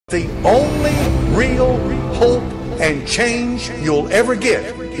The only real hope and change you'll ever get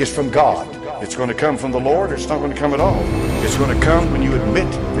is from God. It's going to come from the Lord, or it's not going to come at all. It's going to come when you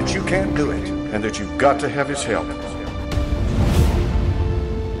admit that you can't do it and that you've got to have His help.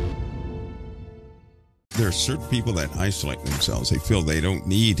 There are certain people that isolate themselves. They feel they don't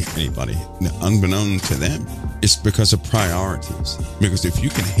need anybody. Unbeknown to them, it's because of priorities. Because if you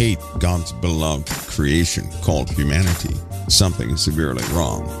can hate God's beloved creation called humanity, something is severely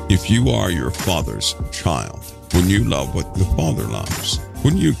wrong. If you are your Father's child, when you love what the Father loves,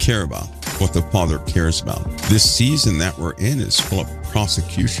 wouldn't you care about what the Father cares about? This season that we're in is full of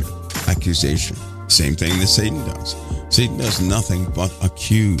prosecution, accusation. Same thing that Satan does. Satan does nothing but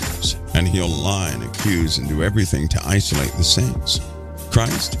accuse, and he'll lie and accuse and do everything to isolate the saints.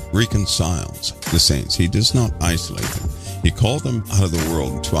 Christ reconciles the saints. He does not isolate them. He called them out of the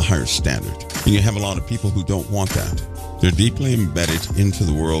world to a higher standard. And you have a lot of people who don't want that. They're deeply embedded into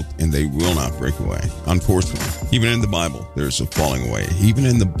the world, and they will not break away. Unfortunately, even in the Bible, there's a falling away. Even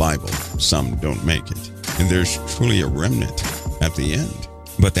in the Bible, some don't make it. And there's truly a remnant at the end.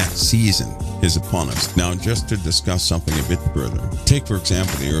 But that season is upon us. Now, just to discuss something a bit further, take, for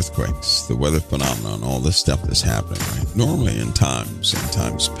example, the earthquakes, the weather phenomenon, all this stuff that's happening, right? Normally in times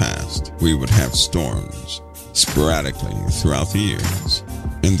past, we would have storms sporadically throughout the years.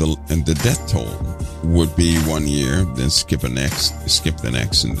 And the death toll would be 1 year, then skip the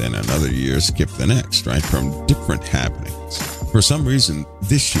next, and then another year, skip the next, right? From different happenings. For some reason,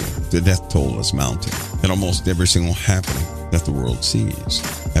 this year, the death toll is mounting at almost every single happening that the world sees.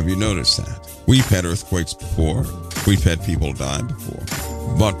 Have you noticed that? We've had earthquakes before. We've had people die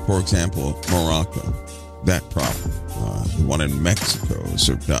before. But, for example, Morocco, that problem, the one in Mexico,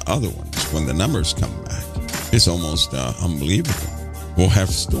 so the other ones, when the numbers come back, it's almost unbelievable. We'll have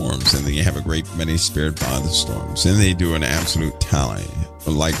storms, and then you have a great many spared by the storms. And they do an absolute tally,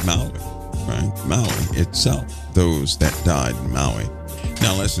 like Maui, right? Maui itself, those that died in Maui.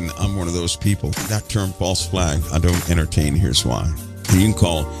 Now listen, I'm one of those people. That term false flag, I don't entertain. Here's why. You can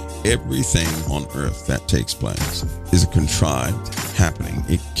call everything on earth that takes place is a contrived happening.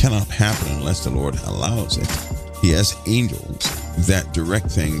 It cannot happen unless the Lord allows it. He has angels that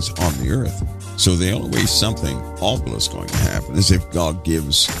direct things on the earth. So the only way something awful is going to happen is if God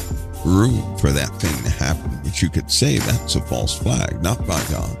gives room for that thing to happen. But you could say that's a false flag, not by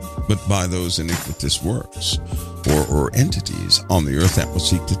God, but by those iniquitous works or entities on the earth that will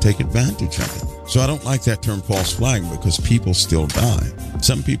seek to take advantage of it. So I don't like that term false flag because people still die.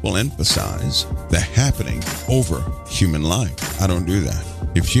 Some people emphasize the happening over human life. I don't do that.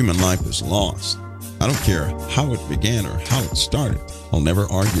 If human life is lost, I don't care how it began or how it started. I'll never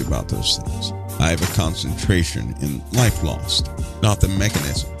argue about those things. I have a concentration in life lost, not the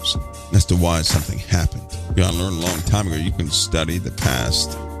mechanisms as to why something happened. I learned a long time ago, you can study the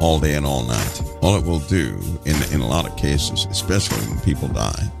past all day and all night. All it will do, in a lot of cases, especially when people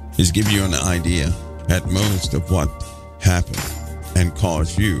die, is give you an idea at most of what happened and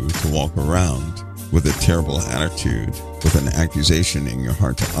cause you to walk around with a terrible attitude, with an accusation in your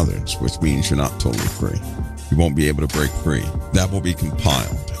heart to others, which means you're not totally free. You won't be able to break free. That will be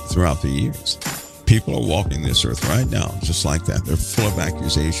compiled throughout the years. People are walking this earth right now just like that. They're full of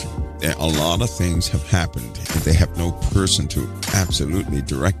accusation. A lot of things have happened, and they have no person to absolutely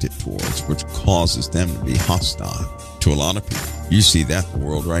direct it towards, which causes them to be hostile to a lot of people. You see that in the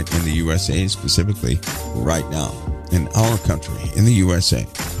world, right? In the USA specifically, right now. In our country, in the USA.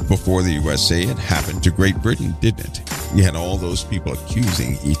 Before the USA, it happened to Great Britain, didn't it? You had all those people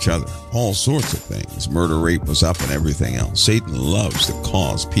accusing each other. All sorts of things. Murder rate was up and everything else. Satan loves to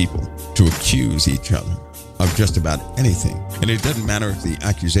cause people to accuse each other of just about anything. And it doesn't matter if the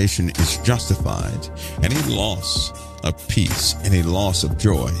accusation is justified. Any loss of peace, any loss of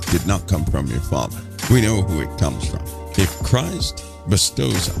joy did not come from your Father. We know who it comes from. If Christ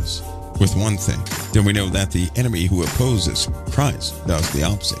bestows us with one thing, then we know that the enemy who opposes Christ does the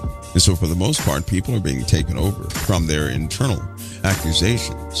opposite. And so for the most part, people are being taken over from their internal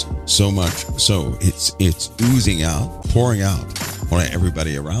accusations. So much so it's oozing out, pouring out on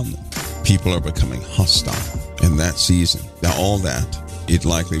everybody around them. People are becoming hostile in that season. Now all that, it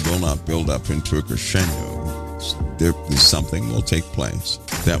likely will not build up into a crescendo. Something will take place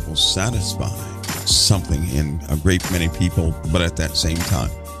that will satisfy something in a great many people, but at that same time,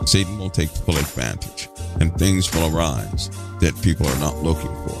 Satan will take full advantage, and things will arise that people are not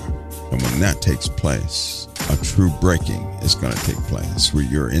looking for. And when that takes place, a true breaking is going to take place, where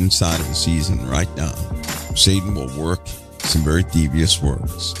you're inside of a season right now. Satan will work some very devious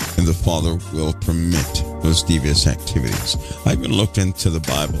works, and the Father will permit those devious activities. I even looked into the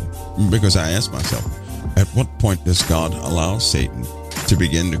Bible because I asked myself, at what point does God allow Satan to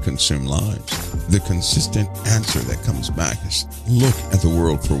begin to consume lives. The consistent answer that comes back is look at the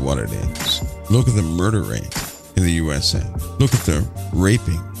world for what it is. Look at the murder rate in the USA. Look at the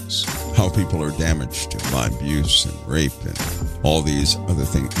rapings, how people are damaged by abuse and rape and all these other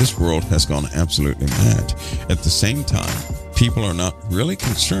things. This world has gone absolutely mad. At the same time, people are not really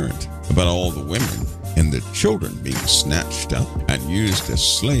concerned about all the women and the children being snatched up and used as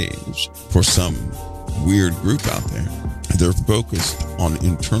slaves for some weird group out there. They're focused on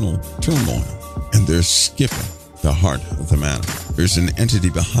internal turmoil, and they're skipping the heart of the matter. There's an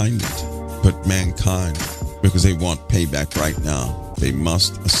entity behind it, but mankind, because they want payback right now, they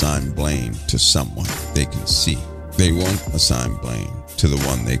must assign blame to someone they can see. They won't assign blame to the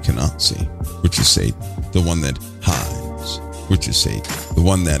one they cannot see, which is Satan, the one that hides, which is Satan, the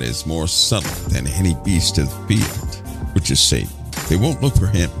one that is more subtle than any beast of the field, which is Satan. They won't look for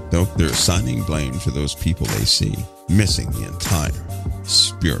him, though. They're assigning blame to those people they see, missing the entire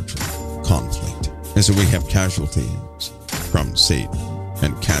spiritual conflict. And so we have casualties from Satan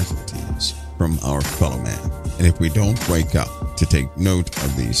and casualties from our fellow man. And if we don't wake up to take note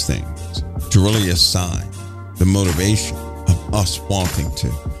of these things, to really assign the motivation of us wanting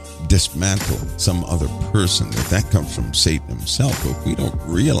to dismantle some other person, that comes from Satan himself. But if we don't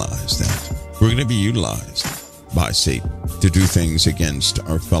realize that, we're going to be utilized by Satan to do things against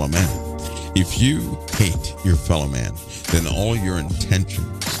our fellow man. If you hate your fellow man, then all your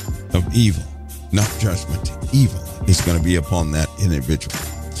intentions of evil, not judgment, evil, is going to be upon that individual.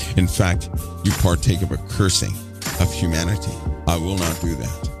 In fact, you partake of a cursing of humanity. I will not do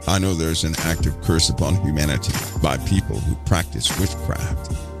that. I know there's an active curse upon humanity by people who practice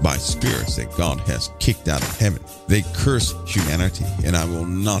witchcraft, by spirits that God has kicked out of heaven. They curse humanity, and I will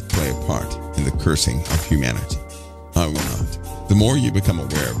not play a part in the cursing of humanity. I will not. The more you become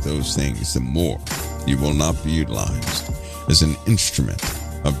aware of those things, the more you will not be utilized as an instrument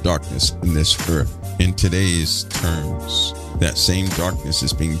of darkness in this earth. In today's terms, that same darkness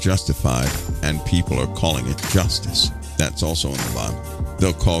is being justified, and people are calling it justice. That's also in the Bible.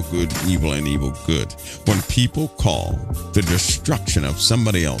 They'll call good evil and evil good. When people call the destruction of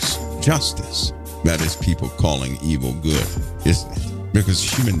somebody else justice, that is people calling evil good, isn't it? Because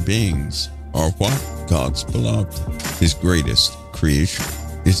human beings are what? God's beloved, his greatest creation,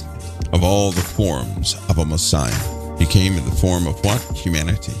 isn't it? Of all the forms of a Messiah, he came in the form of what?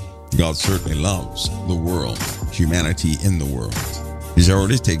 Humanity. God certainly loves the world, humanity in the world. He's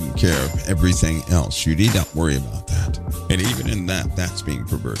already taken care of everything else. You need not worry about that. And even in that, that's being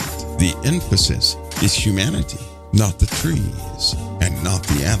perverted. The emphasis is humanity, not the trees and not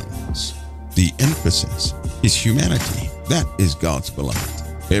the animals. The emphasis is humanity. That is God's beloved.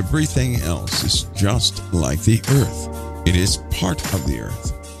 Everything else is just like the earth. It is part of the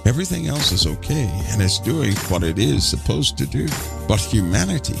earth. Everything else is okay and is doing what it is supposed to do. But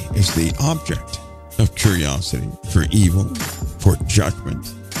humanity is the object of curiosity, for evil, for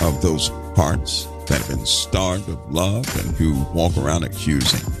judgment of those hearts that have been starved of love and who walk around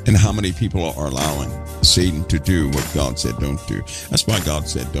accusing. And how many people are allowing Satan to do what God said don't do? That's why God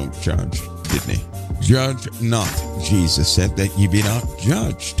said don't judge, didn't he? Judge not, Jesus said, that ye be not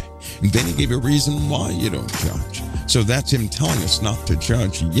judged. And then he gave a reason why you don't judge. So that's him telling us not to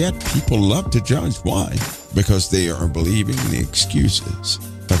judge. Yet people love to judge. Why? Because they are believing the excuses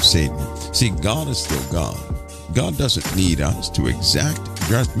of Satan. See, God is still God. God doesn't need us to exact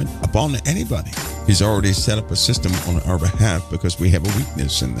judgment upon anybody. He's already set up a system on our behalf because we have a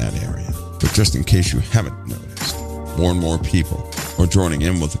weakness in that area. But just in case you haven't noticed, more and more people are joining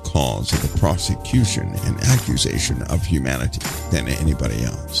in with the cause of the prosecution and accusation of humanity than anybody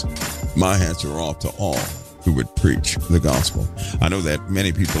else. My hats are off to all who would preach the gospel. I know that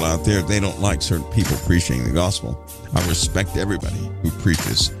many people out there, they don't like certain people preaching the gospel. I respect everybody who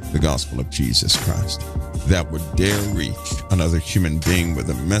preaches the gospel of Jesus Christ, that would dare reach another human being with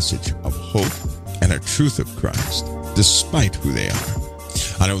a message of hope and a truth of Christ, despite who they are.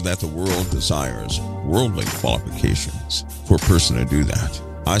 I know that the world desires worldly qualifications for a person to do that.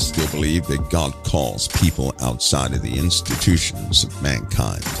 I still believe that God calls people outside of the institutions of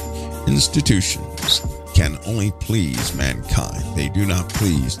mankind. Institutions can only please mankind. They do not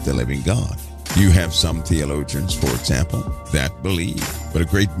please the living God. You have some theologians, for example, that believe, but a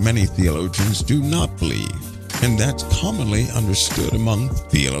great many theologians do not believe. And that's commonly understood among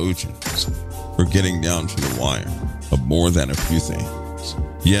theologians. We're getting down to the wire of more than a few things.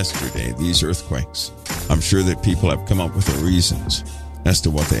 Yesterday, these earthquakes, I'm sure that people have come up with the reasons as to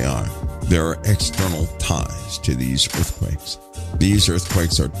what they are. There are external ties to these earthquakes. These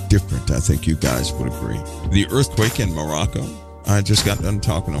earthquakes are different. I think you guys would agree. The earthquake in Morocco, I just got done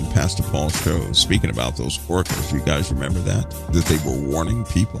talking on Pastor Paul's show, speaking about those orcas. You guys remember that? That they were warning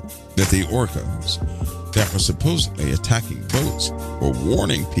people? That the orcas that were supposedly attacking boats were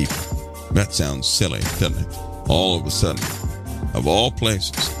warning people. That sounds silly, doesn't it? All of a sudden, of all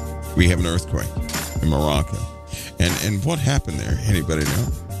places, we have an earthquake in Morocco. And what happened there? Anybody know?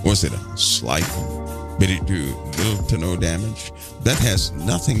 Was it a slight one? Did it do little to no damage? That has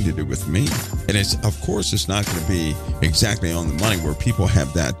nothing to do with me. And it's, of course, it's not going to be exactly on the money where people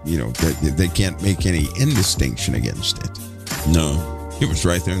have that, they can't make any indistinction against it. No, it was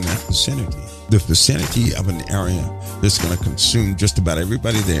right there in that vicinity. The vicinity of an area that's going to consume just about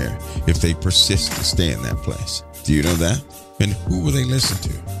everybody there if they persist to stay in that place. Do you know that? And who will they listen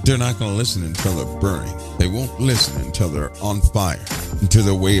to? They're not going to listen until they're burning. They won't listen until they're on fire, until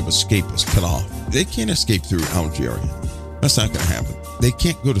their way of escape is cut off. They can't escape through Algeria. That's not going to happen. They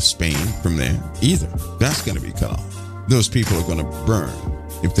can't go to Spain from there either. That's going to be cut off. Those people are going to burn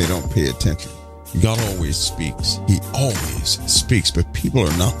if they don't pay attention. God always speaks. He always speaks, but people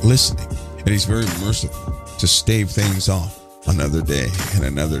are not listening. And he's very merciful to stave things off another day and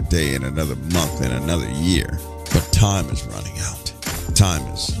another day and another month and another year. But time is running out. Time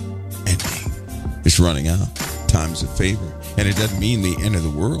is ending. It's running out. Time's a favor. And it doesn't mean the end of the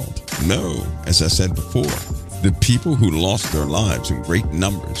world. No, as I said before, the people who lost their lives in great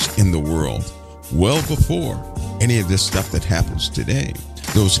numbers in the world, well before any of this stuff that happens today,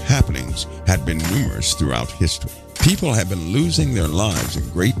 those happenings had been numerous throughout history. People have been losing their lives in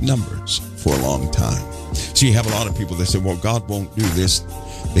great numbers for a long time. So you have a lot of people that say, well, God won't do this.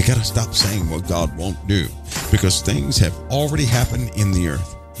 They got to stop saying what God won't do, because things have already happened in the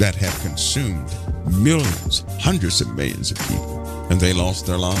earth that have consumed millions, hundreds of millions of people, and they lost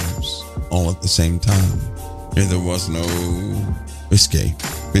their lives all at the same time. And there was no escape.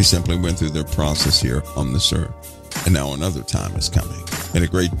 They simply went through their process here on this earth. And now another time is coming, and a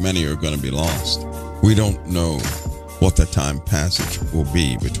great many are going to be lost. We don't know what the time passage will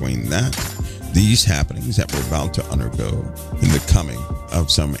be between these happenings that we're about to undergo, and the coming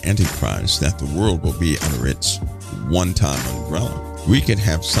of some antichrist that the world will be under its one-time umbrella. We could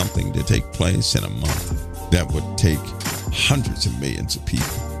have something to take place in a month that would take hundreds of millions of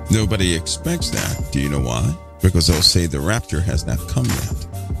people. Nobody expects that. Do you know why? Because they'll say the rapture has not come yet.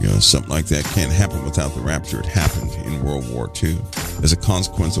 Something like that can't happen without the rapture. It happened in World War II. As a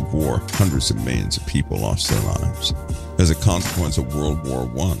consequence of war, hundreds of millions of people lost their lives. As a consequence of World War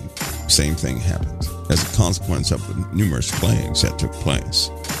I, same thing happened. As a consequence of the numerous plagues that took place,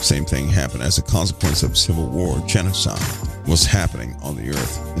 same thing happened. As a consequence of civil war, genocide was happening on the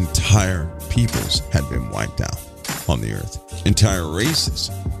earth. Entire peoples had been wiped out on the earth. Entire races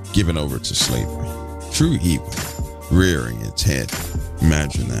given over to slavery. True evil rearing its head.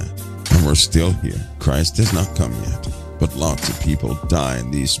 Imagine that. And we're still here. Christ has not come yet. But lots of people die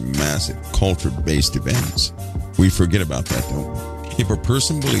in these massive culture-based events. We forget about that, don't we? If a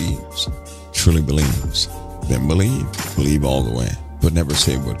person believes, truly believes, then believe. Believe all the way. But never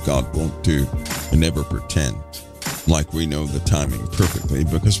say what God won't do, and never pretend like we know the timing perfectly,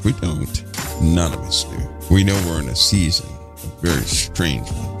 because we don't. None of us do. We know we're in a season, a very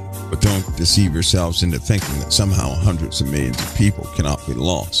strange one. But don't deceive yourselves into thinking that somehow hundreds of millions of people cannot be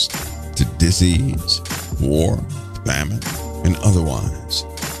lost to disease, war, famine, and otherwise.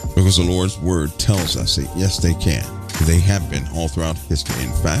 Because the Lord's word tells us that yes, they can. They have been all throughout history.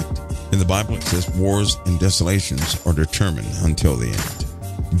 In fact, in the Bible it says wars and desolations are determined until the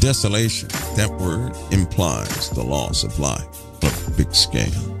end. Desolation, that word implies the loss of life on a big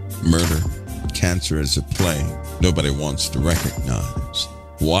scale. Murder, cancer is a plague nobody wants to recognize.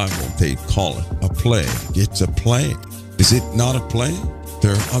 Why won't they call it a plague? It's a plague. Is it not a plague?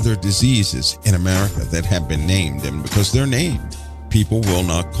 There are other diseases in America that have been named, and because they're named, people will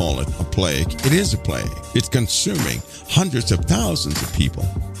not call it a plague. It is a plague. It's consuming hundreds of thousands of people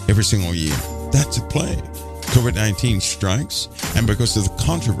every single year. That's a plague. COVID-19 strikes, and because of the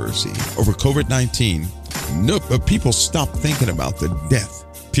controversy over COVID-19, people stopped thinking about the death,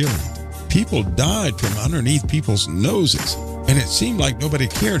 period. People died from underneath people's noses. And it seemed like nobody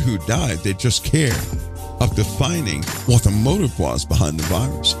cared who died. They just cared of defining what the motive was behind the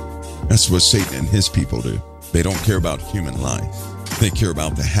virus. That's what Satan and his people do. They don't care about human life. They care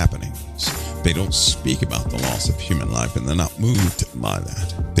about the happenings. They don't speak about the loss of human life, and they're not moved by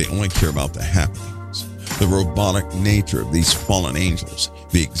that. They only care about the happenings. The robotic nature of these fallen angels,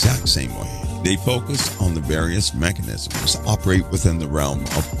 the exact same way. They focus on the various mechanisms that operate within the realm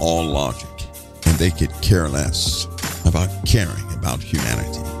of all logic, and they could care less about caring about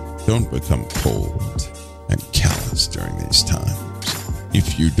humanity. Don't become cold and callous during these times.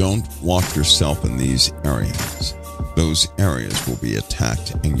 If you don't watch yourself in these areas, those areas will be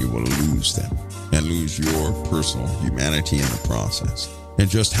attacked and you will lose them and lose your personal humanity in the process. And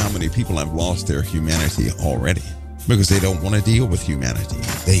just how many people have lost their humanity already because they don't want to deal with humanity.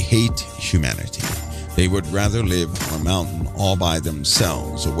 They hate humanity. They would rather live on a mountain all by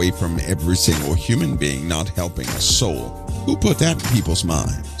themselves, away from every single human being, not helping a soul. Who put that in people's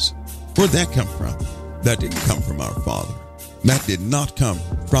minds? Where'd that come from? That didn't come from our Father. That did not come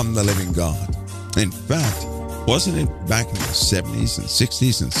from the living God. In fact, wasn't it back in the 70s and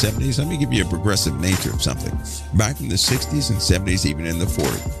 60s and 70s? Let me give you a progressive nature of something. Back in the 60s and 70s, even in the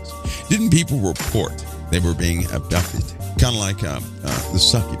 40s, didn't people report they were being abducted? Kind of like the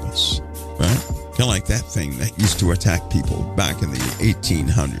succubus, right? Kind of like that thing that used to attack people back in the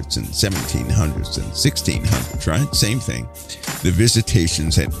 1800s and 1700s and 1600s, right? Same thing. The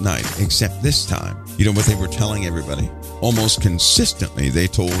visitations at night, except this time, you know what they were telling everybody? Almost consistently, they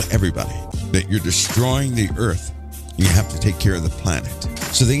told everybody that you're destroying the earth. You have to take care of the planet.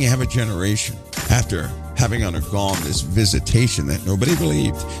 So then you have a generation after having undergone this visitation that nobody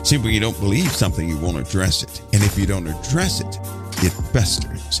believed. See, when you don't believe something, you won't address it. And if you don't address it, it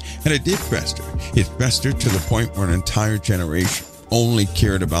festers. And it did fester. It festered to the point where an entire generation only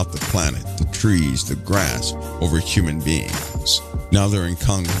cared about the planet, the trees, the grass, over human beings. Now they're in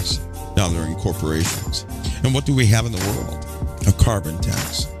Congress. Now they're in corporations. And what do we have in the world? A carbon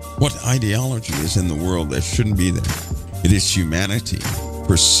tax. What ideology is in the world that shouldn't be there? It is humanity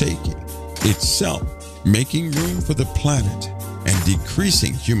forsaking itself, making room for the planet, and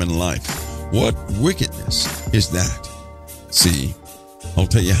decreasing human life. What wickedness is that? See, I'll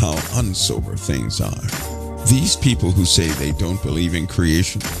tell you how unsober things are. These people who say they don't believe in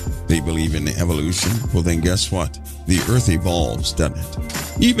creation, they believe in evolution, well then guess what? The earth evolves, doesn't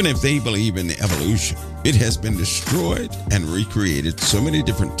it? Even if they believe in evolution, it has been destroyed and recreated so many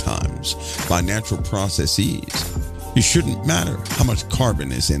different times by natural processes. It shouldn't matter how much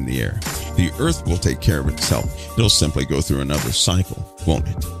carbon is in the air. The earth will take care of itself. It'll simply go through another cycle, won't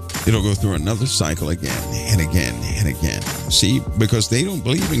it? It'll go through another cycle again and again and again. See, because they don't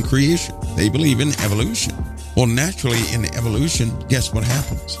believe in creation. They believe in evolution. Well, naturally in evolution, guess what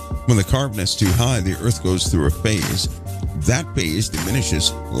happens? When the carbon is too high, the earth goes through a phase. That phase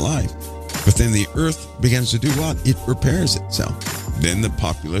diminishes life. But then the earth begins to do what? It repairs itself. Then the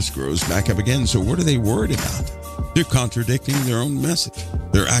populace grows back up again. So what are they worried about? They're contradicting their own message.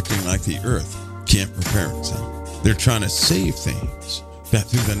 They're acting like the earth can't repair itself. They're trying to save things. That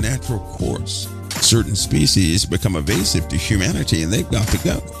through the natural course, certain species become evasive to humanity and they've got to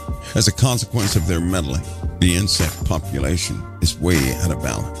go. As a consequence of their meddling, the insect population is way out of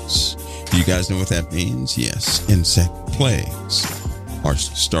balance. Do you guys know what that means? Yes, insect plagues are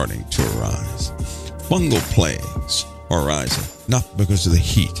starting to arise. Fungal plagues are rising, not because of the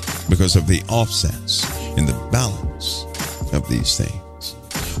heat, because of the offsets in the balance of these things.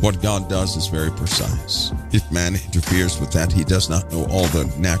 What God does is very precise. If man interferes with that, he does not know all the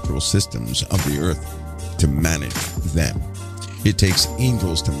natural systems of the earth to manage them. It takes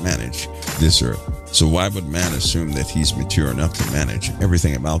angels to manage this earth. So why would man assume that he's mature enough to manage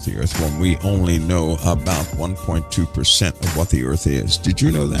everything about the earth when we only know about 1.2% of what the earth is? Did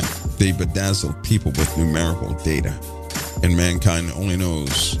you know that? They bedazzle people with numerical data, and mankind only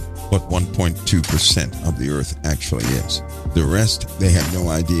knows what 1.2% of the earth actually is. The rest, they have no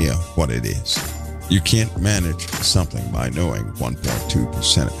idea what it is. You can't manage something by knowing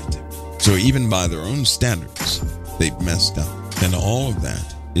 1.2% of it. So even by their own standards, they've messed up. And all of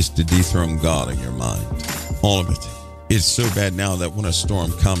that is to dethrone God in your mind. All of it. It's so bad now that when a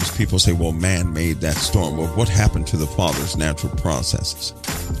storm comes, people say, well, man made that storm. Well, what happened to the Father's natural processes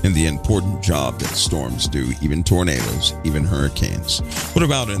and the important job that storms do, even tornadoes, even hurricanes? What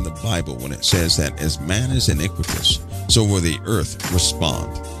about in the Bible when it says that as man is iniquitous, so will the earth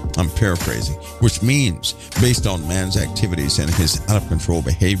respond? I'm paraphrasing, which means based on man's activities and his out-of-control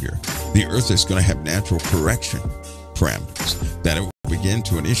behavior, the earth is going to have natural correction parameters that it will begin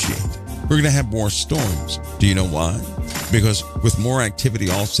to initiate. We're going to have more storms. Do you know why? Because with more activity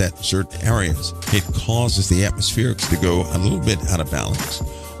offset in certain areas, it causes the atmospherics to go a little bit out of balance.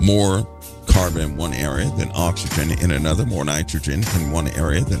 More carbon in one area than oxygen in another, more nitrogen in one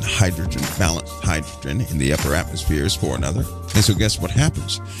area than hydrogen, balanced hydrogen in the upper atmospheres for another. And so guess what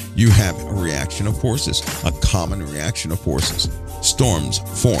happens? You have a reaction of forces, a common reaction of forces. Storms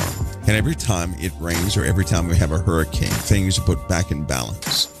form, and every time it rains or every time we have a hurricane, things are put back in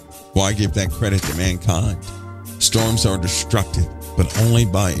balance. Why give that credit to mankind? Storms are destructive, but only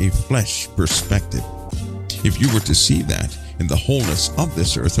by a flesh perspective. If you were to see that in the wholeness of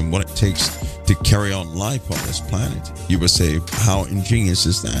this earth and what it takes to carry on life on this planet, you would say, how ingenious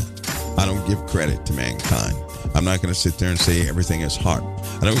is that? I don't give credit to mankind. I'm not going to sit there and say everything is HAARP.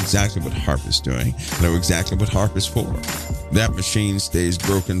 I know exactly what HAARP is doing. I know exactly what HAARP is for. That machine stays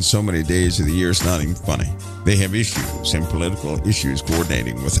broken so many days of the year, it's not even funny. They have issues and political issues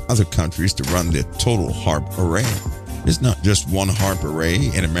coordinating with other countries to run the total HAARP array. It's not just one HAARP array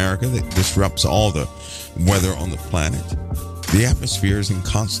in America that disrupts all the weather on the planet. The atmosphere is in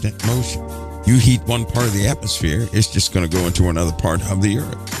constant motion. You heat one part of the atmosphere, it's just going to go into another part of the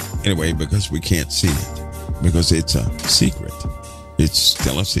earth. Anyway, because we can't see it, because it's a secret. It's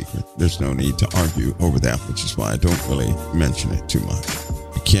still a secret. There's no need to argue over that, which is why I don't really mention it too much.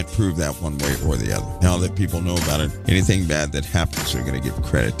 You can't prove that one way or the other. Now that people know about it, anything bad that happens, they're going to give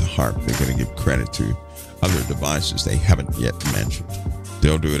credit to HAARP. They're going to give credit to other devices they haven't yet mentioned.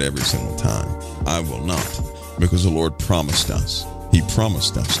 They'll do it every single time. I will not, because the Lord promised us. He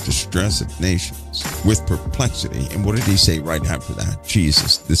promised us distress of nations with perplexity. And what did he say right after that?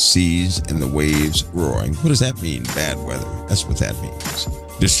 Jesus, the seas and the waves roaring. What does that mean? Bad weather. That's what that means.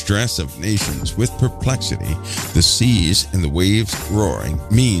 Distress of nations with perplexity. The seas and the waves roaring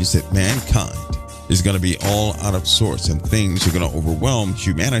means that mankind is going to be all out of sorts and things are going to overwhelm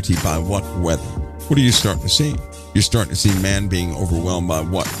humanity by what weather? What are you starting to see? You're starting to see man being overwhelmed by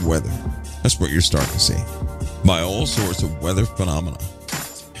what weather? That's what you're starting to see. By all sorts of weather phenomena.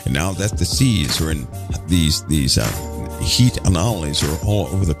 And now that the seas are in these heat anomalies are all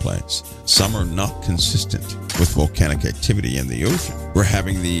over the place. Some are not consistent with volcanic activity in the ocean. We're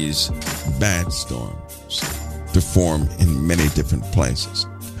having these bad storms to form in many different places.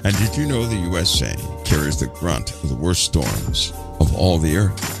 And did you know the USA carries the grunt of the worst storms of all the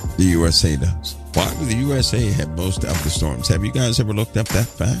earth? The USA does. Why would the USA have most of the storms? Have you guys ever looked up that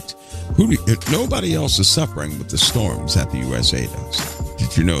fact? Nobody else is suffering with the storms that the USA does.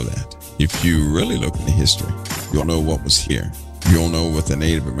 Did you know that? If you really look into history, you'll know what was here. You'll know what the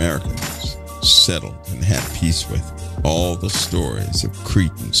Native Americans settled and had peace with. All the stories of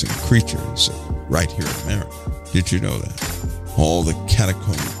Cretans and creatures right here in America. Did you know that? All the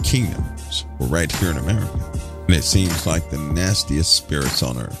catacomb kingdoms were right here in America. And it seems like the nastiest spirits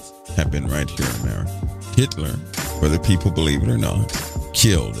on earth have been right here in America. Hitler, whether people believe it or not,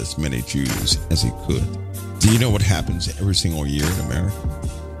 killed as many Jews as he could. Do you know what happens every single year in America?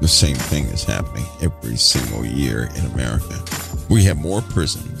 The same thing is happening every single year in America. We have more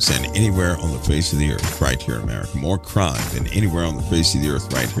prisons than anywhere on the face of the earth right here in America. More crime than anywhere on the face of the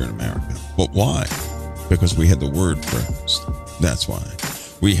earth right here in America. But why? Because we had the Word first. That's why.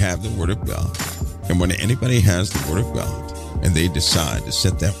 We have the Word of God. And when anybody has the Word of God and they decide to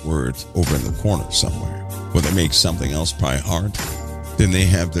set that Word over in the corner somewhere, or they make something else priority, then they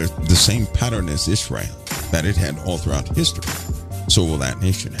have the same pattern as Israel that it had all throughout history. So will that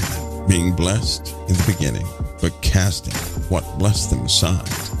nation have. Being blessed in the beginning, but casting what blessed them aside.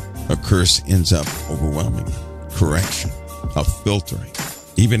 A curse ends up overwhelming them. Correction, a filtering.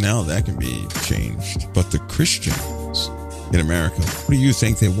 Even now that can be changed. But the Christians in America, what do you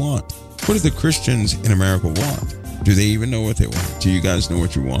think they want? What do the Christians in America want? Do they even know what they want? Do you guys know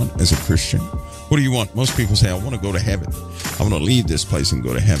what you want as a Christian? What do you want? Most people say, I want to go to heaven. I want to leave this place and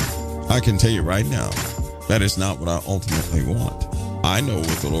go to heaven. I can tell you right now, that is not what I ultimately want. I know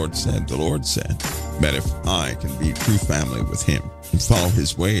what the Lord said. The Lord said that if I can be true family with him and follow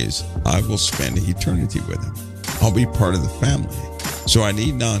his ways, I will spend eternity with him. I'll be part of the family. So I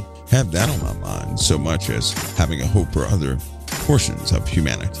need not have that on my mind so much as having a hope for other portions of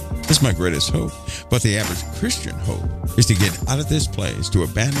humanity. That's my greatest hope. But the average Christian hope is to get out of this place, to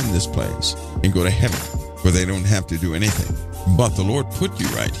abandon this place, and go to heaven, where they don't have to do anything. But the Lord put you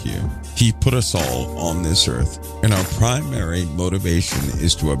right here. He put us all on this earth. And our primary motivation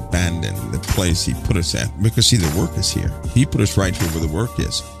is to abandon the place he put us at. Because see, the work is here. He put us right here where the work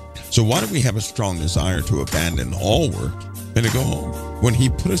is. So why do we have a strong desire to abandon all work and to go home when he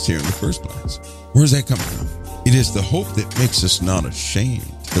put us here in the first place? Where's that coming from? It is the hope that makes us not ashamed.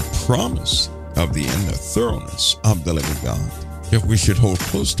 The promise of the end, the thoroughness of the living God, that we should hold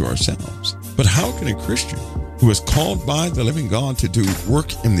close to ourselves. But how can a Christian who is called by the living God to do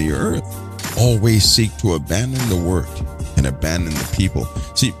work in the earth always seek to abandon the work and abandon the people?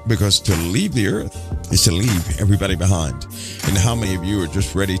 See, because to leave the earth is to leave everybody behind. And how many of you are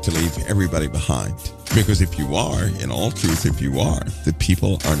just ready to leave everybody behind? Because if you are, in all truth, if you are, the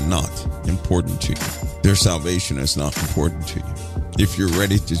people are not important to you. Their salvation is not important to you. If you're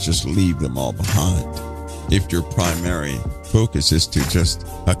ready to just leave them all behind, if your primary focus is to just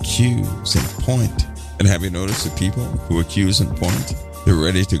accuse and point. And have you noticed the people who accuse and point? They're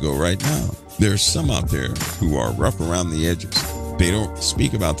ready to go right now. There's some out there who are rough around the edges. They don't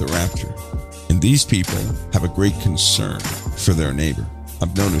speak about the rapture. And these people have a great concern for their neighbor.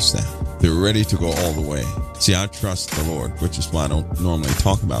 I've noticed that. They're ready to go all the way. See, I trust the Lord, which is why I don't normally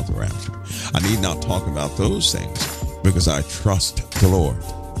talk about the rapture. I need not talk about those things because I trust the Lord.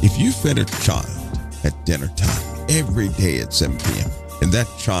 If you fed a child at dinner time every day at 7 p.m., and that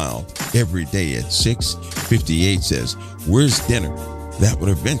child every day at 6:58 says, "Where's dinner?" that would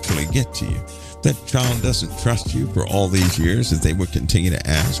eventually get to you. That child doesn't trust you for all these years that they would continue to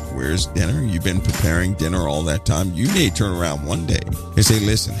ask, "Where's dinner?" You've been preparing dinner all that time. You may turn around one day and say,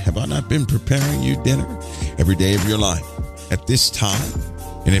 "Listen, have I not been preparing you dinner every day of your life at this time?"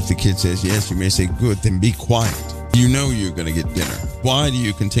 And if the kid says yes, you may say, "Good, then be quiet. You know you're going to get dinner. Why do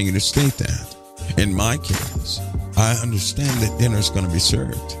you continue to state that?" In my case, I understand that dinner is going to be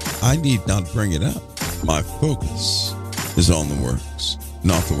served. I need not bring it up. My focus is on the works.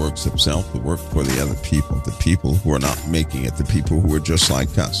 Not the works of self, the work for the other people, the people who are not making it, the people who are just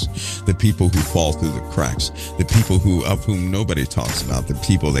like us, the people who fall through the cracks, the people of whom nobody talks about, the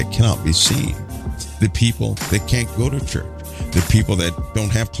people that cannot be seen, the people that can't go to church, the people that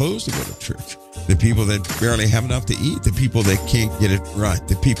don't have clothes to go to church, the people that barely have enough to eat, the people that can't get it right,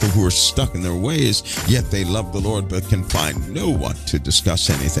 the people who are stuck in their ways, yet they love the Lord but can find no one to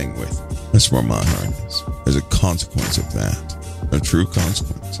discuss anything with. That's where my heart is. As a consequence of that. A true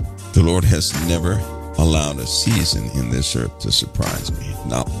consequence. The Lord has never allowed a season in this earth to surprise me.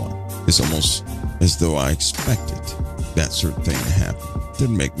 Not one. It's almost as though I expected that certain thing to happen. It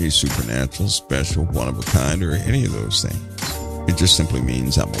didn't make me supernatural, special, one of a kind, or any of those things. It just simply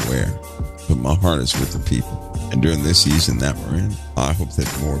means I'm aware. But my heart is with the people. And during this season that we're in, I hope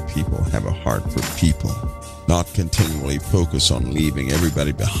that more people have a heart for people. Not continually focus on leaving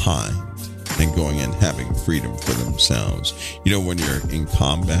everybody behind and going and having freedom for themselves. You know, when you're in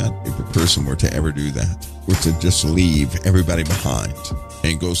combat, if a person were to ever do that, were to just leave everybody behind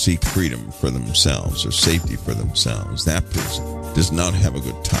and go seek freedom for themselves or safety for themselves, that person does not have a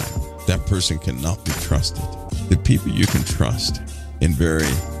good time. That person cannot be trusted. The people you can trust in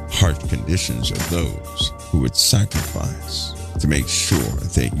very harsh conditions are those who would sacrifice to make sure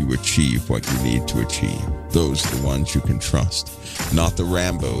that you achieve what you need to achieve. Those are the ones you can trust. Not the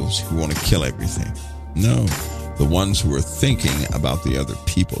Rambos who want to kill everything. No, the ones who are thinking about the other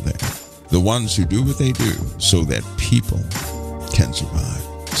people there. The ones who do what they do so that people can survive,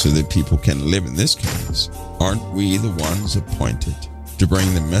 so that people can live. In this case, aren't we the ones appointed to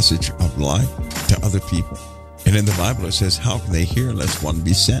bring the message of life to other people? And in the Bible it says, how can they hear unless one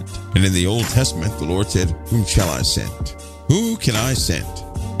be sent? And in the Old Testament, the Lord said, whom shall I send? Who can I send?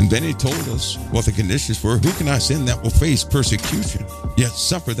 And then he told us what the conditions were. Who can I send that will face persecution, yet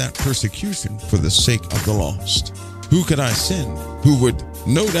suffer that persecution for the sake of the lost? Who could I send who would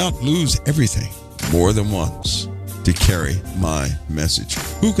no doubt lose everything more than once to carry my message?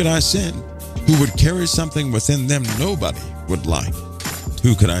 Who could I send who would carry something within them nobody would like?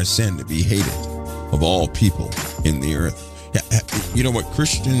 Who could I send to be hated of all people in the earth? You know what?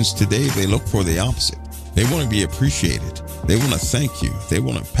 Christians today, they look for the opposite. They want to be appreciated. They want to thank you. They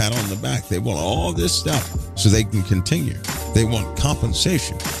want a pat on the back. They want all this stuff so they can continue. They want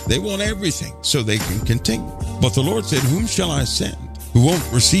compensation. They want everything so they can continue. But the Lord said, whom shall I send who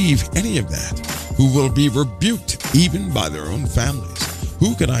won't receive any of that, who will be rebuked even by their own families?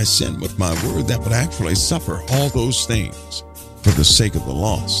 Who could I send with my word that would actually suffer all those things for the sake of the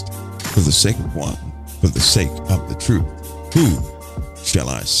lost? For the sake of what? For the sake of the truth. Who shall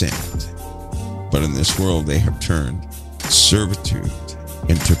I send? But in this world, they have turned servitude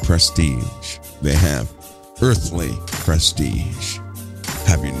into prestige. They have earthly prestige.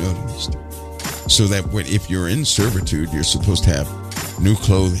 Have you noticed? So that if you're in servitude, you're supposed to have new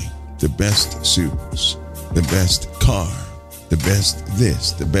clothing, the best suits, the best car, the best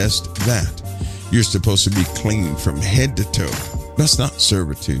this, the best that. You're supposed to be clean from head to toe. That's not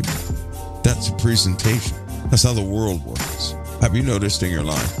servitude. That's a presentation. That's how the world works. Have you noticed in your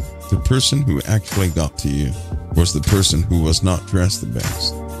life, the person who actually got to you was the person who was not dressed the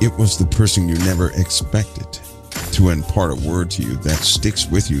best. It was the person you never expected to impart a word to you that sticks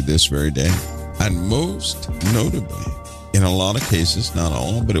with you this very day. And most notably, in a lot of cases, not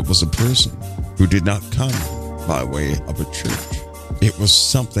all, but it was a person who did not come by way of a church. It was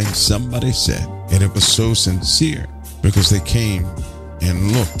something somebody said, and it was so sincere because they came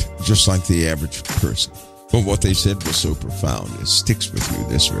and looked just like the average person. But what they said was so profound, it sticks with you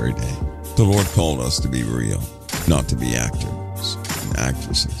this very day. The Lord called us to be real, not to be actors and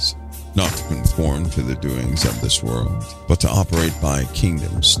actresses, not to conform to the doings of this world, but to operate by a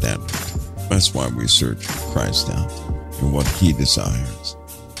kingdom standard. That's why we search Christ out and what he desires.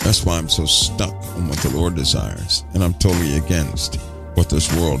 That's why I'm so stuck on what the Lord desires, and I'm totally against what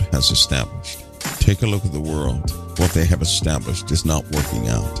this world has established. Take a look at the world. What they have established is not working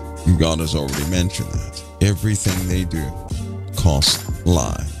out. And God has already mentioned that. Everything they do costs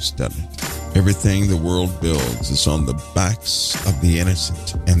lives, doesn't it? Everything the world builds is on the backs of the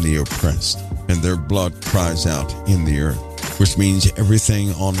innocent and the oppressed, and their blood cries out in the earth, which means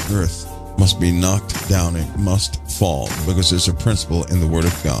everything on earth must be knocked down. It must fall, because there's a principle in the Word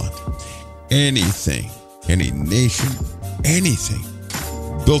of God. Anything, any nation, anything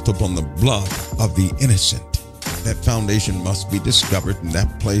built upon the blood of the innocent, that foundation must be discovered, and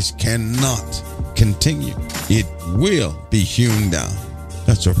that place cannot continue. It will be hewn down.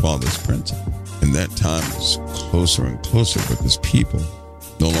 That's our Father's principle. And that time is closer and closer, because people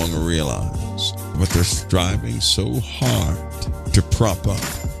no longer realize what they're striving so hard to prop up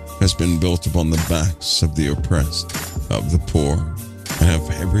has been built upon the backs of the oppressed, of the poor, and of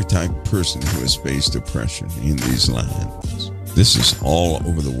every type of person who has faced oppression in these lands. This is all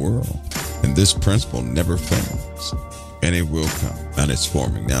over the world, and this principle never fails. And it will come. And it's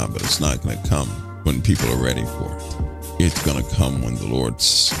forming now, but it's not going to come when people are ready for it. It's going to come when the Lord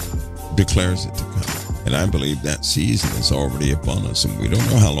declares it to come. And I believe that season is already upon us, and we don't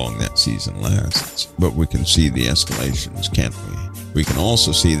know how long that season lasts, but we can see the escalations, can't we? We can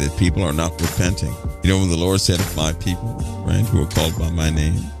also see that people are not repenting. You know, when the Lord said, if my people, right, who are called by my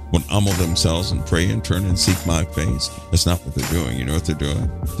name, would humble themselves and pray and turn and seek my face, that's not what they're doing. You know what they're doing?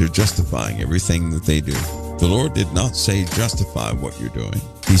 They're justifying everything that they do. The Lord did not say justify what you're doing.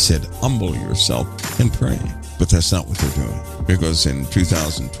 He said humble yourself and pray. But that's not what they're doing. Because in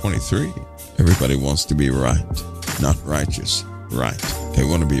 2023, everybody wants to be right, not righteous, right. They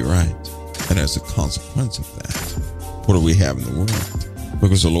want to be right. And as a consequence of that, what do we have in the world?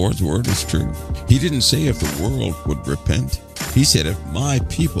 Because the Lord's word is true. He didn't say if the world would repent. He said if my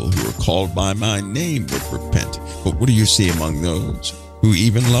people who are called by my name would repent. But what do you see among those who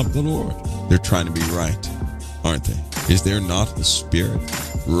even love the Lord? They're trying to be right, aren't they? Is there not a spirit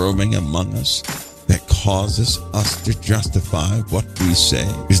roaming among us that causes us to justify what we say?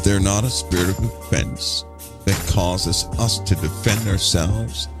 Is there not a spirit of offense that causes us to defend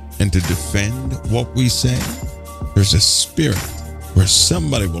ourselves and to defend what we say? There's a spirit where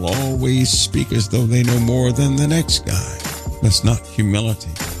somebody will always speak as though they know more than the next guy. That's not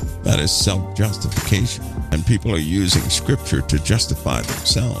humility. That is self-justification. And people are using scripture to justify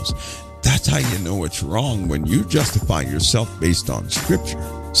themselves. That's how you know it's wrong. When you justify yourself based on scripture,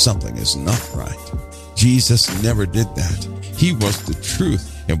 something is not right. Jesus never did that. He was the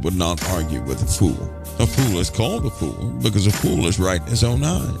truth and would not argue with a fool. A fool is called a fool because a fool is right in his own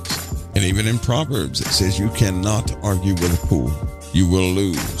eyes. And even in Proverbs, it says you cannot argue with a fool. You will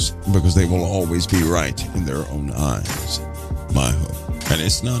lose because they will always be right in their own eyes. My hope. And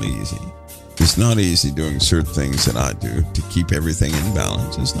it's not easy. It's not easy doing certain things that I do to keep everything in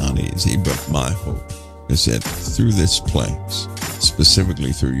balance. It's not easy, but my hope is that through this place,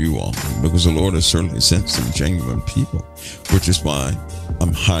 specifically through you all, because the Lord has certainly sent some genuine people, which is why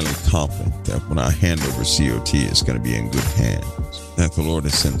I'm highly confident that when I hand over COT, it's going to be in good hands. That the Lord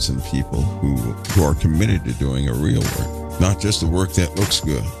has sent some people who are committed to doing a real work, not just a work that looks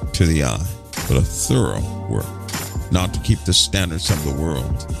good to the eye, but a thorough work. Not to keep the standards of the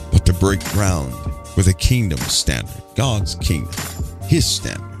world, but to break ground with a kingdom standard, God's kingdom, His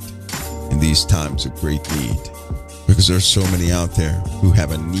standard, in these times of great need. Because there's so many out there who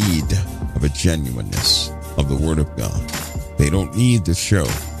have a need of a genuineness of the Word of God. They don't need the show.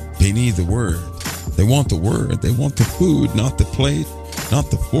 They need the Word. They want the Word. They want the food, not the plate, not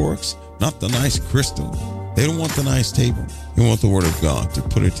the forks, not the nice crystal. They don't want the nice table. They want the Word of God to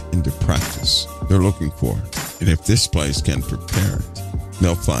put it into practice. They're looking for it. And if this place can prepare it,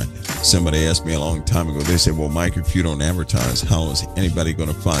 they'll find it. Somebody asked me a long time ago, they said, well, Mike, if you don't advertise, how is anybody going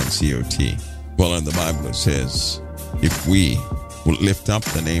to find COT? Well, in the Bible it says, if we will lift up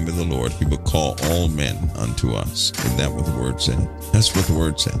the name of the Lord, He will call all men unto us. Isn't that what the Word said? That's what the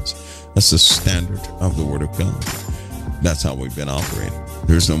Word says. That's the standard of the Word of God. That's how we've been operating.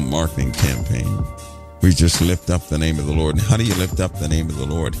 There's no marketing campaign. We just lift up the name of the Lord. And how do you lift up the name of the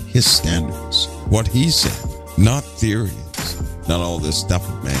Lord? His standards. What He said. Not theories. Not all this stuff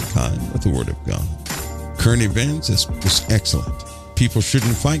of mankind, but the Word of God. Current events is excellent. People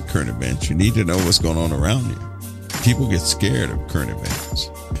shouldn't fight current events. You need to know what's going on around you. People get scared of current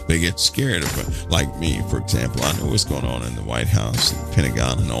events. They get scared of, like me, for example. I know what's going on in the White House and the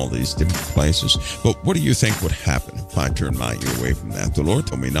Pentagon and all these different places. But what do you think would happen if I turned my ear away from that? The Lord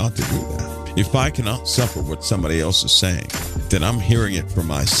told me not to do that. If I cannot suffer what somebody else is saying, then I'm hearing it for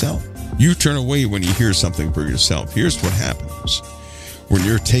myself. You turn away when you hear something for yourself. Here's what happens. When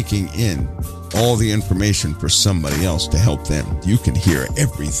you're taking in all the information for somebody else to help them, you can hear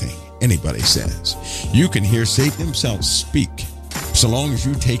everything anybody says. You can hear Satan himself speak so long as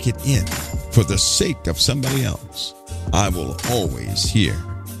you take it in for the sake of somebody else. I will always hear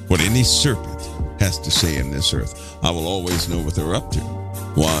what any serpent has to say in this earth. I will always know what they're up to.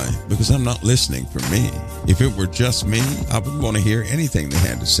 Why? Because I'm not listening for me. If it were just me, I wouldn't want to hear anything they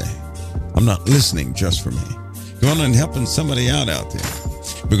had to say. I'm not listening just for me. Go on and helping somebody out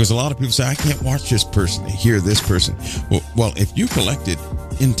there. Because a lot of people say, I can't watch this person, hear this person. Well, if you collected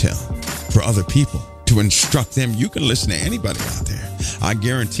intel for other people to instruct them, you can listen to anybody out there. I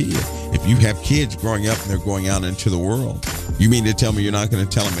guarantee you, if you have kids growing up and they're going out into the world, you mean to tell me you're not going to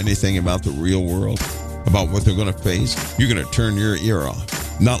tell them anything about the real world, about what they're going to face? You're going to turn your ear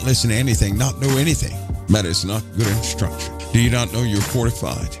off, not listen to anything, not know anything. That is not good instruction. Do you not know you're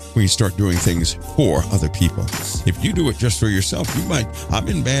fortified when you start doing things for other people? If you do it just for yourself, you might. I'm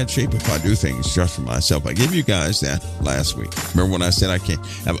in bad shape if I do things just for myself. I gave you guys that last week. Remember when I said I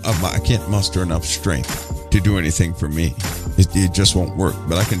can't muster enough strength to do anything for me. It just won't work,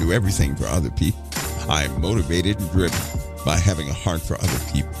 but I can do everything for other people. I am motivated and driven by having a heart for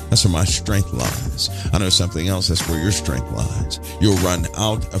other people. That's where my strength lies. I know something else, that's where your strength lies. You'll run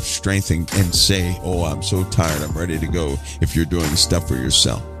out of strength and say, oh, I'm so tired, I'm ready to go, if you're doing stuff for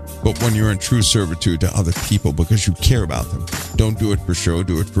yourself. But when you're in true servitude to other people because you care about them, don't do it for show,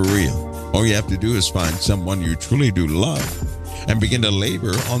 do it for real. All you have to do is find someone you truly do love and begin to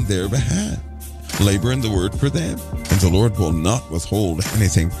labor on their behalf. Labor in the word for them, and the Lord will not withhold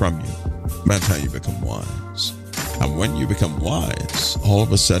anything from you. That's how you become wise. And when you become wise, all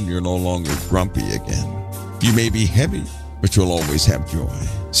of a sudden you're no longer grumpy again. You may be heavy, but you'll always have joy.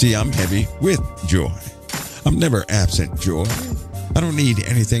 See, I'm heavy with joy. I'm never absent joy. I don't need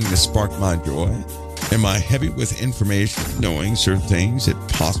anything to spark my joy. Am I heavy with information, knowing certain things that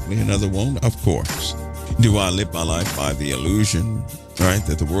possibly another won't? Of course. Do I live my life by the illusion, right,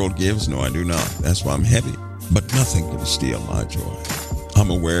 that the world gives? No, I do not. That's why I'm heavy. But nothing can steal my joy. I'm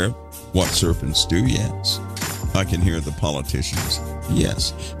aware of what serpents do, yes. I can hear the politicians,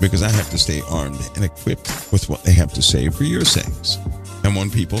 yes, because I have to stay armed and equipped with what they have to say for your sakes. And when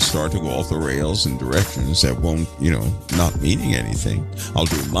people start to go off the rails in directions that won't, not meaning anything, I'll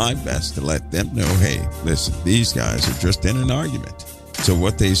do my best to let them know, hey, listen, these guys are just in an argument. So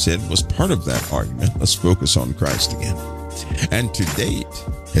what they said was part of that argument. Let's focus on Christ again. And to date,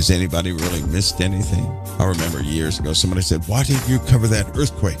 has anybody really missed anything? I remember years ago, somebody said, why didn't you cover that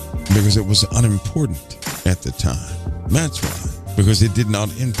earthquake? Because it was unimportant at the time. That's why. Because it did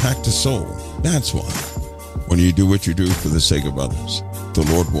not impact the soul. That's why. When you do what you do for the sake of others, the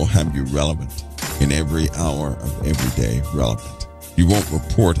Lord will have you relevant in every hour of every day, relevant. You won't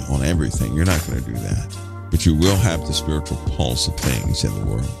report on everything. You're not going to do that. But you will have the spiritual pulse of things in the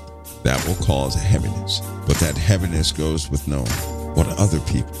world. That will cause heaviness. But that heaviness goes with knowing what other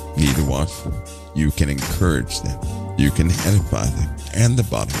people need to watch for. You can encourage them. You can edify them and the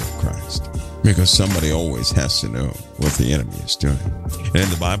body of Christ. Because somebody always has to know what the enemy is doing. And in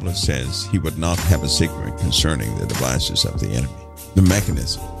the Bible it says he would not have us ignorant concerning the devices of the enemy. The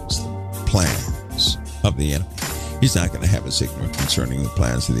mechanisms, the plans of the enemy. He's not going to have us ignorant concerning the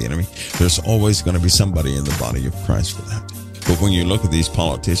plans of the enemy. There's always going to be somebody in the body of Christ for that. But when you look at these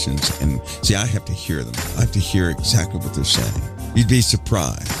politicians and see, I have to hear them. I have to hear exactly what they're saying. You'd be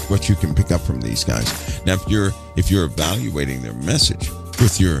surprised what you can pick up from these guys. Now, if you're evaluating their message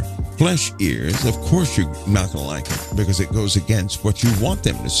with your flesh ears, of course you're not going to like it because it goes against what you want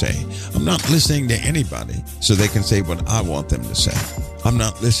them to say. I'm not listening to anybody so they can say what I want them to say. I'm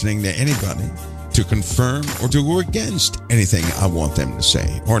not listening to anybody to confirm or to go against anything I want them to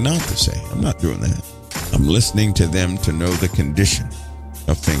say or not to say. I'm not doing that. I'm listening to them to know the condition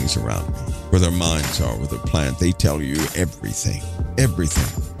of things around me, where their minds are, where their plans. They tell you everything.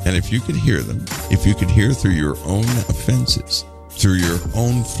 And if you could hear them, if you could hear through your own offenses, through your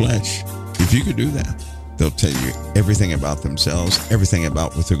own flesh, if you could do that, they'll tell you everything about themselves, everything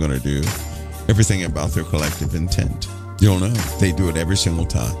about what they're going to do, everything about their collective intent. You'll know. They do it every single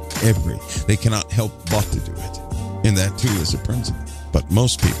time. They cannot help but to do it. And that too is a principle. But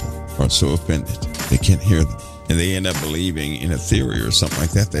most people are so offended, they can't hear them. And they end up believing in a theory or something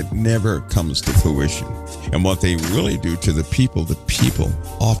like that never comes to fruition. And what they really do to the people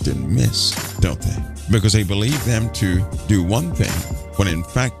often miss, don't they? Because they believe them to do one thing when in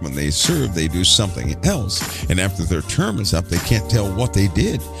fact when they serve, they do something else. And after their term is up, they can't tell what they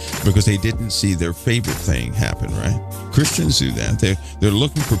did because they didn't see their favorite thing happen, right? Christians do that. They're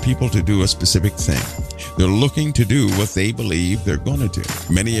looking for people to do a specific thing. They're looking to do what they believe they're going to do.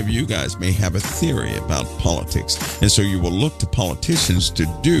 Many of you guys may have a theory about politics, and so you will look to politicians to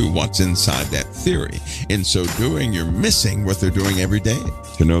do what's inside that theory. In so doing, you're missing what they're doing every day.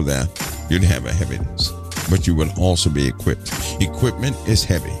 To know that, you'd have a heaviness, but you would also be equipped. Equipment is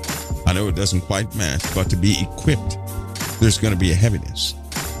heavy. I know it doesn't quite match, but to be equipped, there's going to be a heaviness,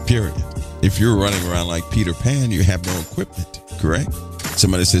 period. If you're running around like Peter Pan, you have no equipment, correct?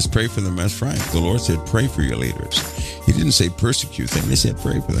 Somebody says, pray for them. That's right. The Lord said, pray for your leaders. He didn't say persecute them. He said,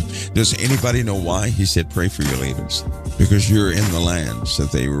 pray for them. Does anybody know why he said, pray for your leaders? Because you're in the lands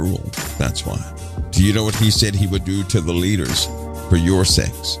that they rule. That's why. Do you know what he said he would do to the leaders for your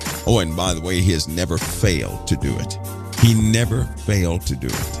sakes? Oh, and by the way, he has never failed to do it. He never failed to do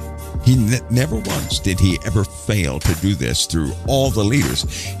it. He never once did he ever fail to do this through all the leaders.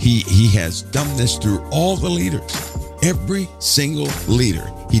 He has done this through all the leaders. Every single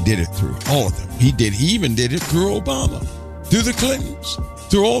leader, he did it through all of them. He even did it through Obama, through the Clintons,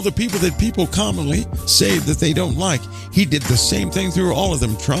 through all the people that people commonly say that they don't like. He did the same thing through all of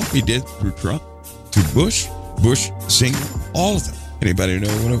them. Trump, he did through Trump, to Bush Senior, all of them. Anybody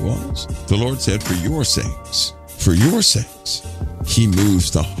know what it was? The Lord said, for your sakes, he moves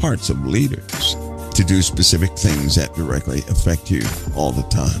the hearts of leaders to do specific things that directly affect you all the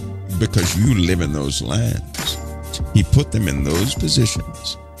time because you live in those lands. He put them in those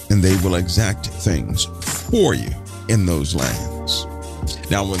positions, and they will exact things for you in those lands.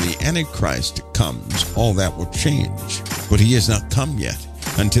 Now, when the Antichrist comes, all that will change, but he has not come yet.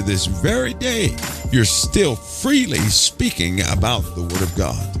 Until this very day, you're still freely speaking about the Word of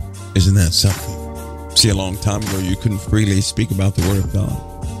God. Isn't that something? See, a long time ago, you couldn't freely speak about the Word of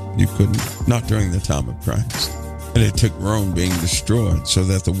God. You couldn't, not during the time of Christ. And it took Rome being destroyed so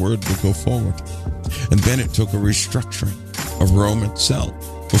that the Word would go forward. And then it took a restructuring of Rome itself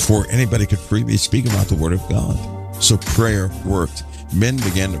before anybody could freely speak about the Word of God. So prayer worked. Men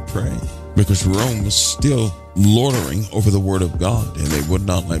began to pray because Rome was still lording over the Word of God, and they would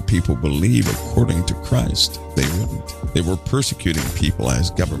not let people believe according to Christ. They wouldn't. They were persecuting people as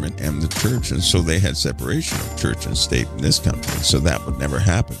government and the church, and so they had separation of church and state in this country, so that would never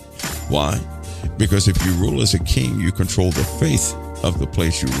happen. Why? Because if you rule as a king, you control the faith of the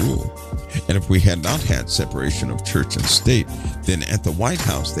place you rule. And if we had not had separation of church and state, then at the White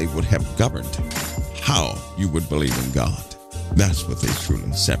House, they would have governed how you would believe in God. That's what they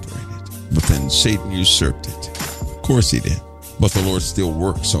truly separated. But then Satan usurped it. Of course he did. But the Lord still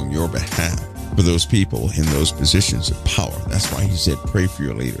works on your behalf for those people in those positions of power. That's why he said, pray for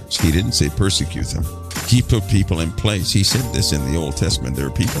your leaders. He didn't say persecute them. He put people in place. He said this in the Old Testament. There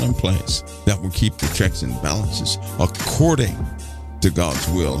are people in place that will keep the checks and balances according to God's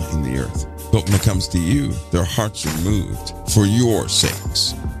will in the earth. But when it comes to you, their hearts are moved for your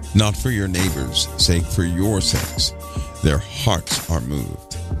sakes, not for your neighbor's sake, for your sakes. Their hearts are moved.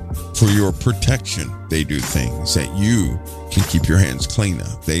 For your protection, they do things that you can keep your hands clean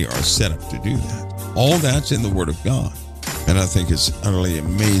of. They are set up to do that. All that's in the Word of God. And I think it's utterly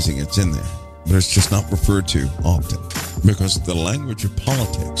amazing it's in there. But it's just not referred to often. Because the language of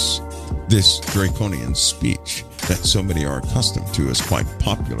politics, this draconian speech that so many are accustomed to, is quite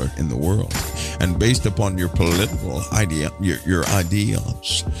popular in the world. And based upon your political idea, your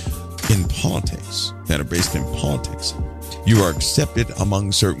ideals in politics, that are based in politics, you are accepted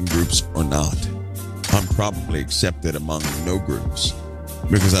among certain groups or not. I'm probably accepted among no groups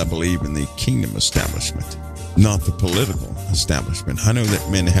because I believe in the kingdom establishment, not the political establishment. I know that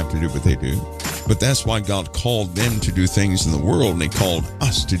men have to do what they do, but that's why God called them to do things in the world, and he called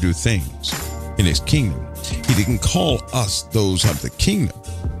us to do things in his kingdom. He didn't call us, those of the kingdom,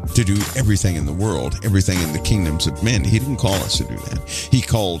 to do everything in the world, everything in the kingdoms of men. He didn't call us to do that. He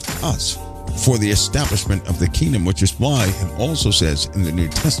called us for the establishment of the kingdom, which is why it also says in the New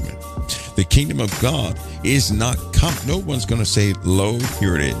Testament, the kingdom of God is not come. No one's going to say, lo,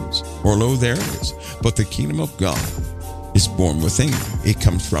 here it is, or lo, there it is. But the kingdom of God is born within you. It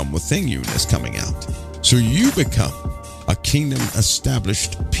comes from within you and is coming out. So you become a kingdom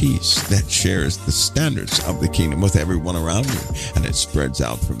established piece that shares the standards of the kingdom with everyone around you, and it spreads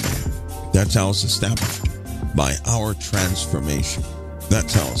out from there. That's how it's established, by our transformation.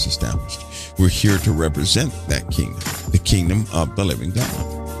 That's how it's established. We're here to represent that kingdom, the kingdom of the living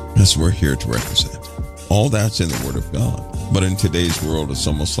God. That's what we're here to represent. All that's in the Word of God. But in today's world, it's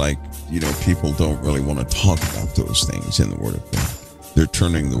almost like, people don't really want to talk about those things in the Word of God. They're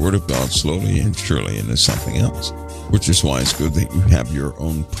turning the Word of God slowly and surely into something else, which is why it's good that you have your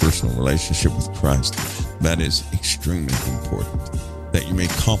own personal relationship with Christ. That is extremely important, that you may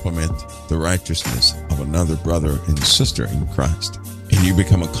complement the righteousness of another brother and sister in Christ, and you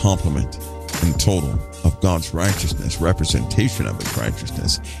become a complement in total of God's righteousness, representation of his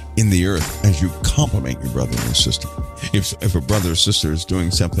righteousness in the earth as you complement your brother and sister. If a brother or sister is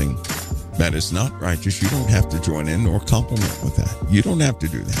doing something that is not righteous, you don't have to join in or compliment with that. You don't have to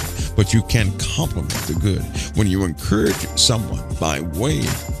do that, but you can compliment the good. When you encourage someone by way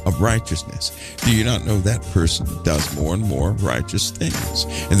of righteousness, do you not know that person does more and more righteous things,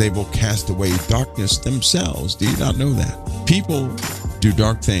 and they will cast away darkness themselves? Do you not know that? People do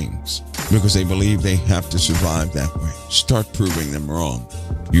dark things because they believe they have to survive that way. Start proving them wrong.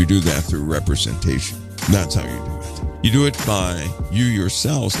 You do that through representation. That's how you do it. You do it by you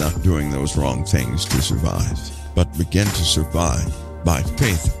yourselves not doing those wrong things to survive, but begin to survive by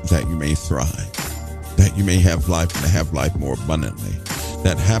faith that you may thrive, that you may have life and have life more abundantly.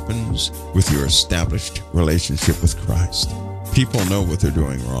 That happens with your established relationship with Christ. People know what they're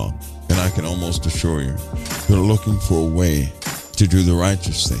doing wrong, and I can almost assure you, they're looking for a way to do the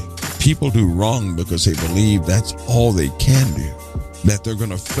righteous thing. People do wrong because they believe that's all they can do, that they're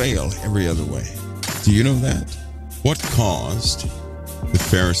going to fail every other way. Do you know that? What caused the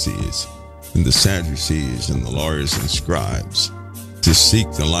Pharisees and the Sadducees and the lawyers and scribes to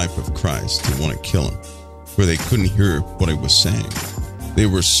seek the life of Christ, to want to kill him, where they couldn't hear what he was saying? They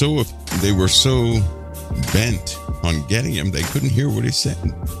were so bent on getting him, they couldn't hear what he said.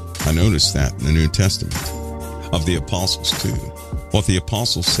 I noticed that in the New Testament of the apostles too. What the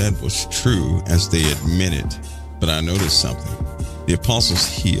apostles said was true as they admitted, but I noticed something. The apostles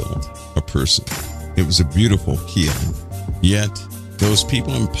healed a person. It was a beautiful healing. Yet, those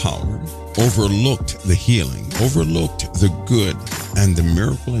people empowered overlooked the healing, overlooked the good and the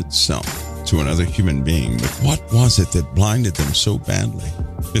miracle itself to another human being. But what was it that blinded them so badly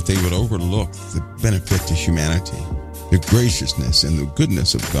that they would overlook the benefit to humanity? The graciousness and the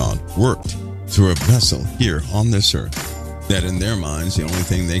goodness of God worked through a vessel here on this earth, that in their minds, the only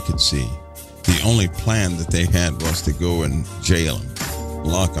thing they could see, the only plan that they had was to go and jail him,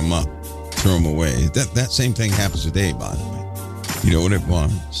 lock him up, throw them away. That same thing happens today, by the way. You know what it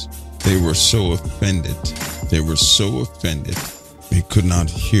was? They were so offended. They were so offended they could not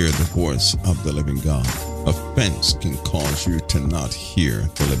hear the voice of the living God. Offense can cause you to not hear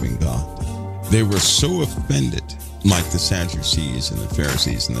the living God. They were so offended, like the Sadducees and the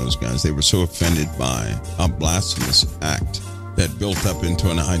Pharisees and those guys. They were so offended by a blasphemous act that built up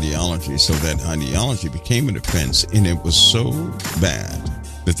into an ideology, so that ideology became an offense, and it was so bad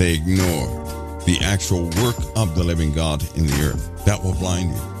that they ignored the actual work of the living God in the earth. That will blind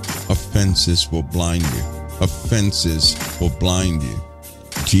you. Offenses will blind you. Offenses will blind you.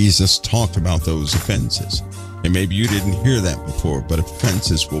 Jesus talked about those offenses. And maybe you didn't hear that before, but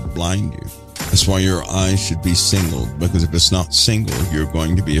offenses will blind you. That's why your eyes should be singled, because if it's not singled, you're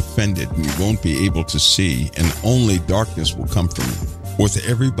going to be offended and you won't be able to see, and only darkness will come from you. With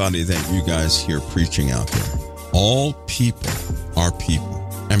everybody that you guys hear preaching out there, all people are people.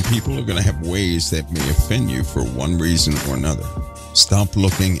 And people are going to have ways that may offend you for one reason or another. Stop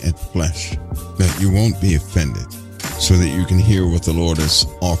looking at flesh, that you won't be offended, so that you can hear what the Lord is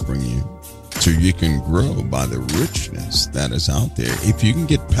offering you, so you can grow by the richness that is out there. If you can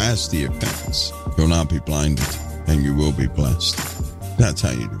get past the offense, you'll not be blinded, and you will be blessed. That's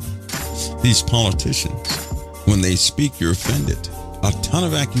how you do it. These politicians, when they speak, you're offended. A ton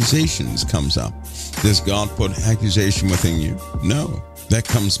of accusations comes up. Does God put accusation within you? No. That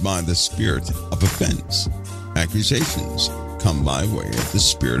comes by the spirit of offense. Accusations come by way of the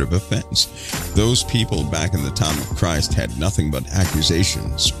spirit of offense. Those people back in the time of Christ had nothing but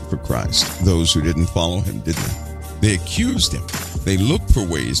accusations for Christ. Those who didn't follow him, didn't they? They accused him. They looked for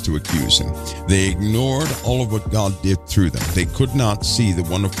ways to accuse him. They ignored all of what God did through them. They could not see the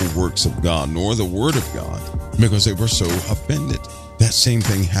wonderful works of God, nor the word of God, because they were so offended. That same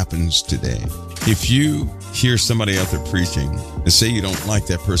thing happens today. If you hear somebody out there preaching and say you don't like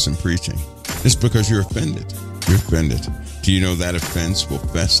that person preaching, it's because you're offended. You're offended. Do you know that offense will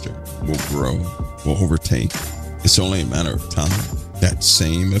fester, will grow, will overtake? It's only a matter of time. That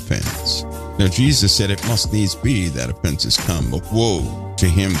same offense. Now, Jesus said it must needs be that offenses come, but woe to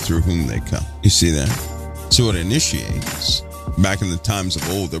him through whom they come. You see that? So it initiates. Back in the times of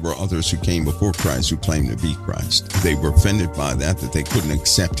old, there were others who came before Christ who claimed to be Christ. They were offended by that they couldn't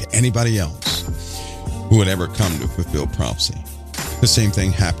accept anybody else who would ever come to fulfill prophecy. The same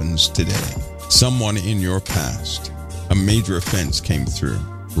thing happens today. Someone in your past, a major offense came through.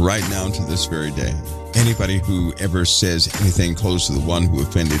 Right now to this very day, Anybody who ever says anything close to the one who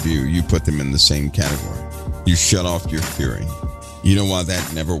offended you, you put them in the same category. You shut off your hearing. You know why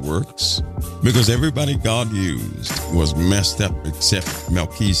that never works? Because everybody God used was messed up except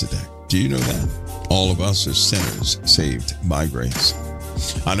Melchizedek. Do you know that? All of us are sinners saved by grace.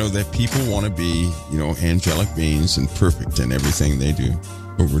 I know that people want to be, angelic beings and perfect in everything they do.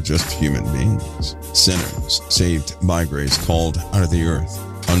 But we're just human beings. Sinners saved by grace, called out of the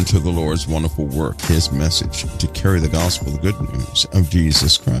earth unto the Lord's wonderful work, his message, to carry the gospel, the good news of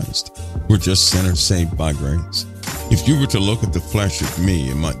Jesus Christ. We're just sinners saved by grace. If you were to look at the flesh of me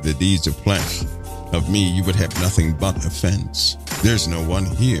and the deeds of flesh of me, you would have nothing but offense. There's no one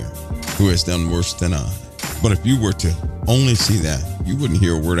here who has done worse than I. But if you were to only see that, you wouldn't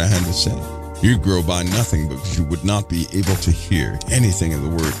hear a word I had to say. You'd grow by nothing because you would not be able to hear anything of the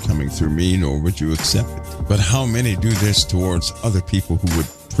word coming through me, nor would you accept it. But how many do this towards other people who would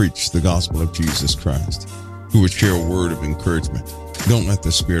preach the gospel of Jesus Christ, who would share a word of encouragement? Don't let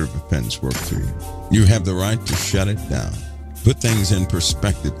the spirit of offense work through you. You have the right to shut it down. Put things in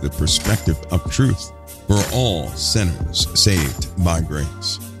perspective, the perspective of truth. We're all sinners saved by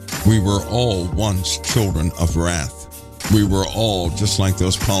grace. We were all once children of wrath. We were all just like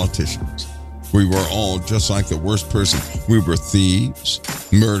those politicians. We were all just like the worst person. We were thieves,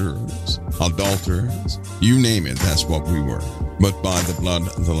 murderers, adulterers, you name it, that's what we were. But by the blood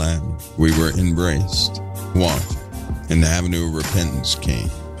of the Lamb, we were embraced, washed, and the avenue of repentance came,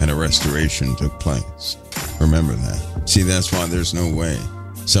 and a restoration took place. Remember that. See, that's why there's no way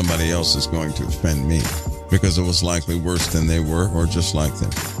somebody else is going to offend me, because it was likely worse than they were or just like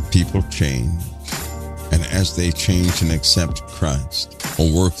them. People change. And as they change and accept Christ,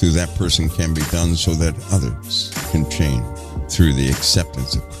 a work through that person can be done so that others can change through the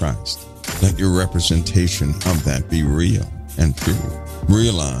acceptance of Christ. Let your representation of that be real and true.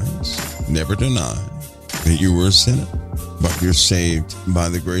 Realize, never deny, that you were a sinner, but you're saved by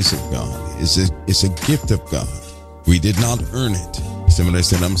the grace of God. It's a gift of God. We did not earn it. Somebody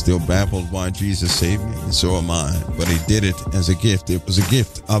said, I'm still baffled why Jesus saved me. And so am I. But he did it as a gift. It was a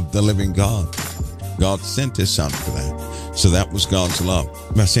gift of the living God. God sent his son for that. So that was God's love.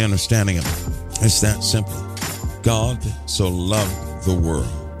 That's the understanding of it. It's that simple. God so loved the world.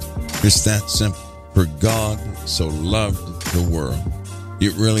 It's that simple. For God so loved the world.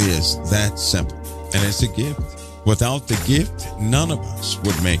 It really is that simple. And it's a gift. Without the gift, none of us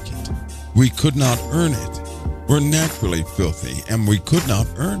would make it. We could not earn it. We're naturally filthy, and we could not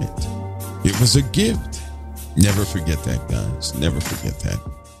earn it. It was a gift. Never forget that, guys. Never forget that.